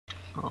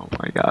Oh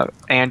my god.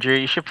 Andrew,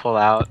 you should pull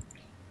out.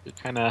 You're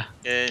kinda...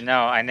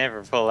 No, I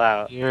never pull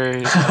out.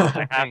 You're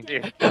I have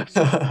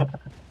to.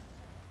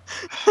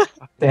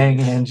 Dang,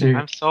 Andrew.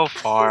 I'm so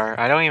far.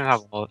 I don't even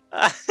have a...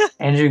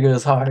 Andrew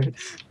goes hard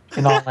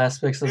in all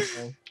aspects of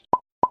life.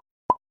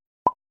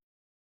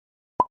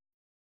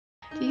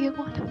 Do you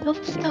want to build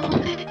a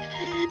snowman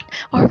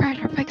or ride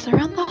our bikes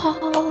around the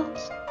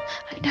halls?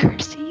 I never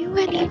see you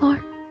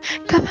anymore.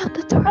 Come out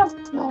the door.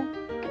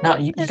 No,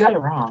 you got it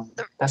wrong.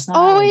 That's not.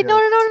 Oh wait, no!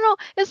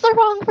 It's the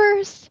wrong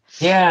verse.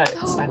 Yeah,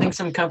 No. I think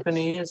some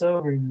company is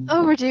over.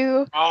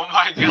 Overdue. Oh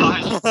my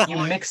gosh. You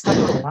mixed up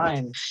the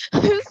lines.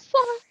 I'm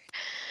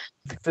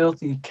sorry.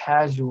 Filthy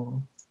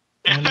casual.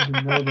 I don't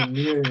even know the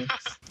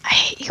lyrics. I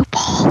hate you,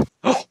 Paul.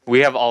 We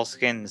have all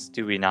skins,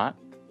 do we not?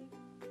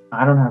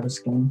 I don't have a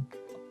skin.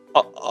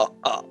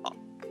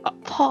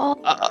 Paul.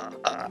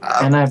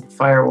 And I have a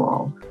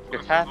firewall.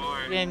 You're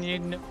happy and you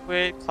know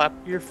it. Clap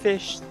your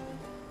fish.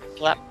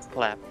 Clap,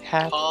 clap.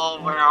 Happy.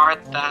 Paul, where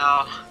art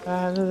thou?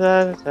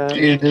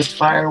 Dude, this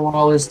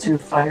firewall is too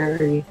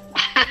fiery.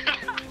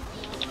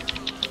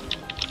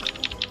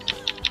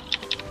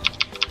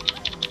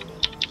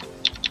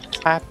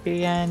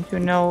 Happy and you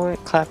know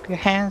it. Clap your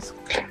hands.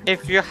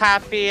 If you're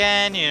happy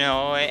and you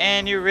know it,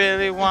 and you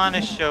really want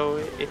to show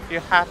it. If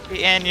you're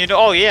happy and you know.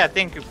 Oh yeah,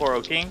 thank you,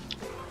 Poro King.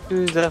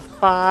 To the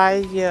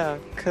fire,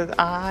 'cause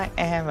I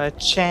am a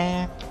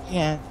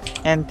champion,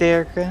 and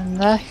they're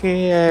gonna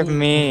hear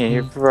me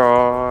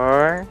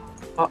roar.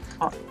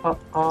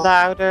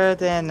 Louder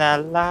than a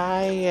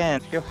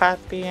lion. If you're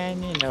happy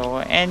and you know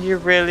it, and you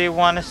really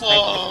want to snipe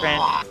your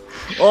friend.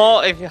 Oh,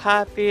 if you're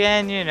happy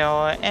and you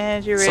know it,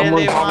 and you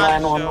really want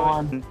to show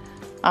it.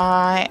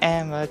 I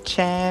am a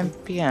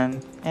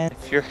champion, and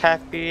if you're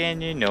happy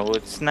and you know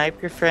it,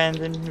 snipe your friend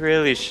and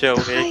really show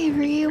it.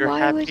 Kyrie, You're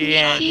why would happy you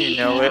and cheat? you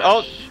know it.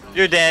 Oh,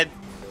 you're dead.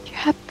 You're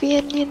happy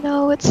and you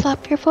know it.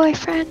 Slap your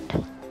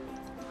boyfriend.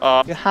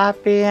 Oh, you're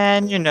happy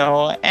and you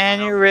know it,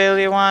 and you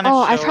really want to show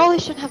Oh, it. I probably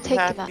shouldn't have taken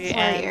that. Happy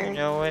Sorry, and you Aaron.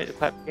 know it,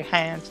 clap your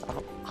hands.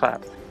 Oh,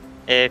 clap.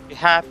 If you're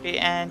happy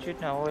and you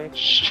know it.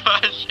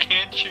 Shush,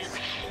 Andrew.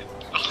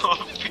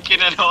 Oh,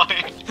 freaking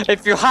annoying.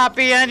 If you're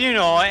happy and you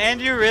know it, and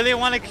you really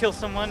want to kill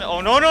someone. Oh,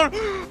 no. No.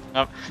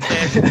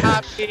 If you're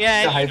happy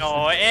and you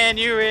know it, and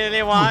you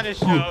really want to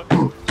show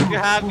it. If you're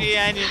happy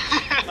and you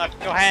clap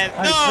your hands.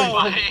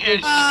 No!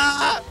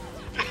 Ah!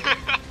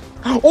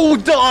 Oh,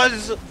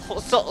 does!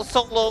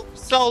 Solo.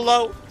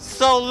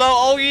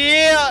 Oh,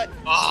 yeah!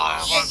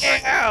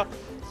 Oh,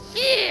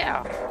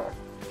 Yeah!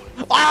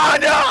 Oh,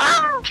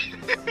 no!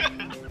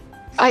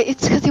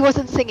 It's because he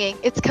wasn't singing.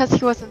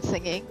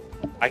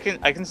 I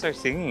can start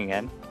singing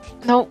again.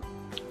 No.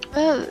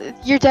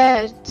 You're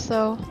dead,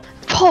 so...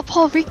 Paul,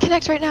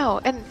 reconnect right now,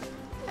 and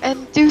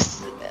do...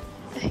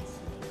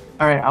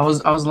 Alright, I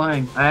was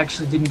lying. I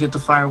actually didn't get the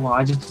firewall.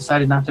 I just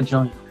decided not to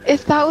join.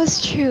 If that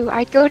was true,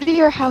 I'd go to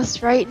your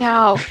house right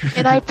now,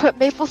 and I'd put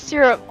maple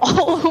syrup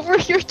all over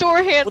your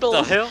door handles.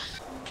 What the hell?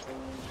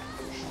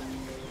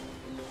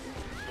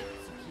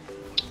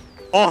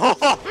 Oh,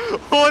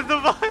 what the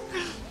fuck?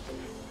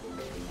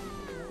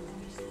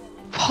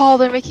 Paul,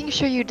 they're making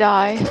sure you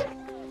die.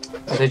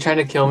 Are they trying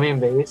to kill me in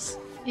base?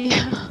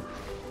 Yeah.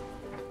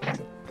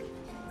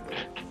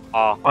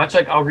 Oh. Watch,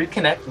 like, I'll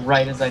reconnect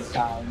right as I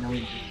die. No,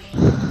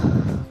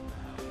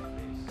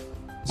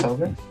 it's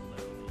over?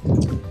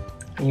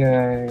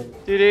 Yeah.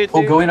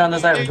 Oh, go in on the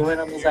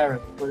Zyra.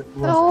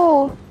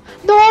 No!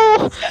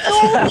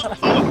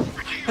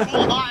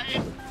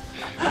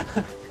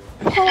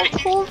 Paul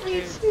told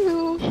me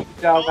to. Good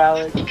job,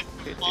 Alex.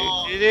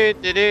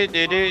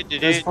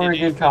 That's for a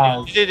good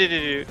cause.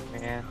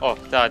 man. Oh,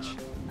 dodge.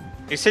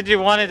 You said you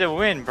wanted to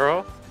win,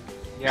 bro.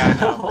 Yeah,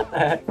 I know. What the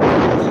heck?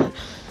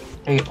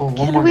 Hey, oh, one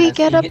Can more. we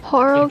guys. get a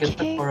Poro Get the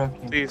King? Poro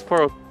King. Please,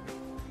 Poro.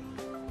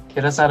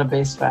 Get us out of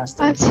base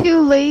faster. I'm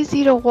too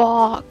lazy to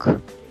walk.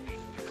 Come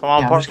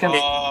on, Yeah, I'm Poro. just gonna-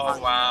 Oh,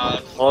 wow.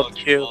 That's Oh, so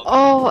cute. cool.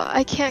 Oh,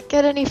 I can't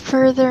get any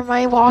further.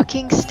 My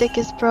walking stick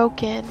is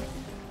broken.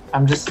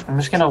 I'm just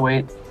gonna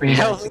wait for you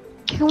guys.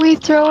 Can we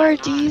throw our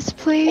Ds,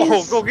 please?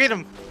 Oh, go get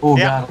him. Oh,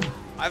 Yeah. got him.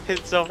 I've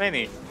hit so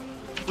many.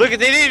 Look, they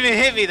didn't even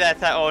hit me that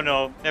time. Oh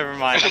no, never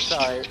mind. I'm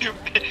sorry.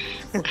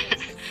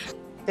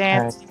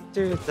 Dancing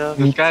through the.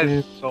 This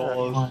guy's too.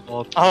 so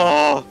salty.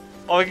 Oh,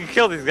 we can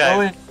kill these Go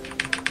guys. in.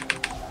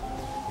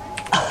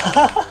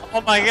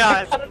 Oh my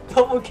god. I got a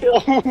double kill.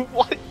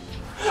 What?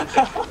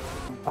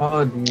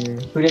 Oh dear.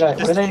 What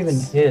did I even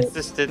hit?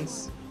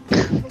 Assistance.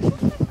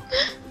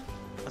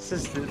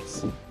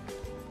 Assistance.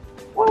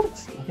 What?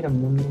 I hit a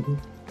million.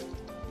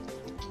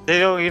 They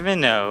don't even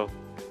know.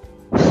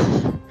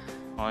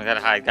 Oh, I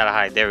gotta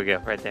hide. There we go,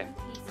 right there.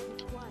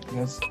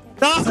 Yes.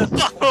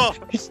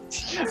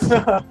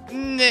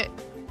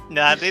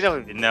 Nah, they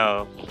don't even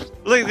know.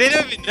 Look, they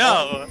don't even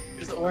know.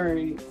 Just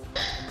worry.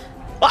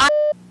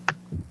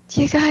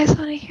 Do you guys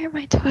want to hear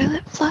my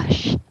toilet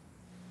flush?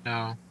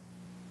 No.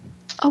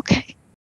 Okay.